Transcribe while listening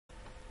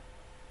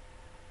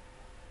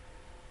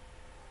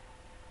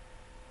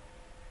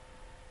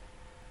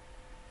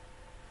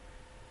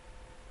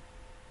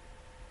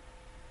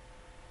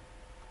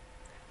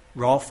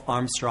Rolf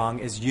Armstrong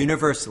is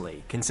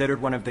universally considered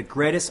one of the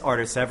greatest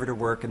artists ever to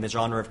work in the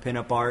genre of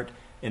pinup art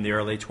in the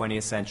early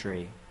 20th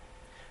century.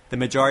 The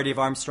majority of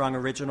Armstrong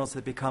originals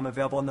that become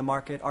available in the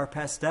market are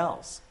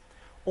pastels.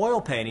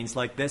 Oil paintings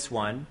like this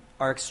one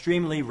are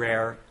extremely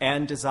rare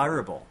and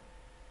desirable.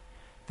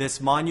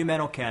 This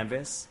monumental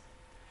canvas,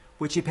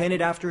 which he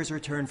painted after his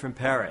return from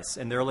Paris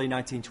in the early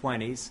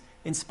 1920s,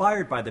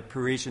 inspired by the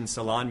Parisian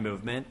salon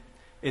movement,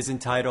 is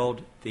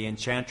entitled The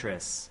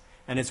Enchantress,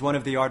 and is one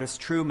of the artist's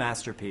true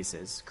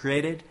masterpieces,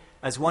 created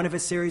as one of a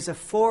series of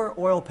 4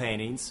 oil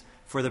paintings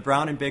for the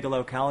Brown and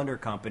Bigelow Calendar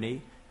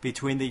Company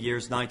between the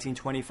years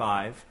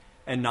 1925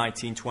 and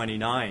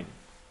 1929.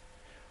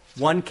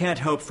 One can't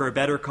hope for a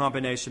better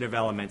combination of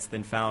elements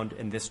than found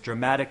in this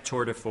dramatic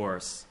tour de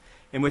force,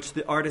 in which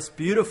the artist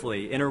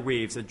beautifully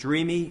interweaves a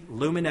dreamy,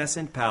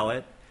 luminescent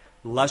palette,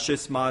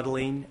 luscious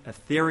modeling,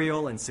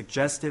 ethereal and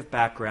suggestive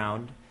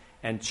background,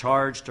 and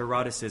charged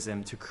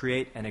eroticism to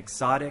create an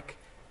exotic,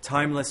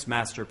 timeless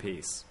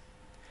masterpiece.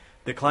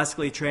 The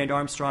classically trained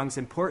Armstrong's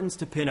importance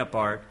to pinup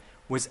art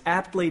was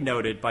aptly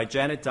noted by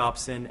Janet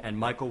Dobson and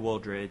Michael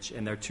Wooldridge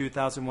in their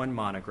 2001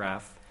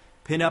 monograph,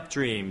 Pinup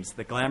Dreams,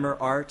 The Glamour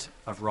Art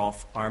of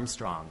Rolf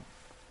Armstrong.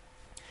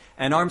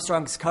 And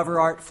Armstrong's cover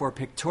art for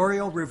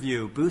Pictorial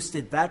Review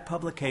boosted that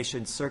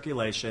publication's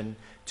circulation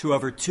to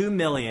over 2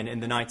 million in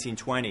the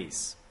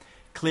 1920s.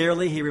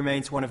 Clearly, he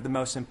remains one of the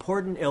most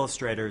important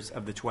illustrators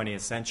of the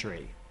 20th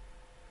century.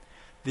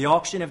 The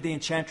auction of the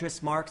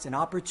Enchantress marks an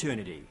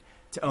opportunity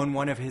to own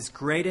one of his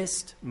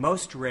greatest,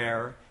 most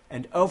rare,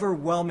 and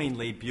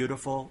overwhelmingly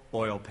beautiful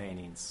oil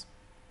paintings.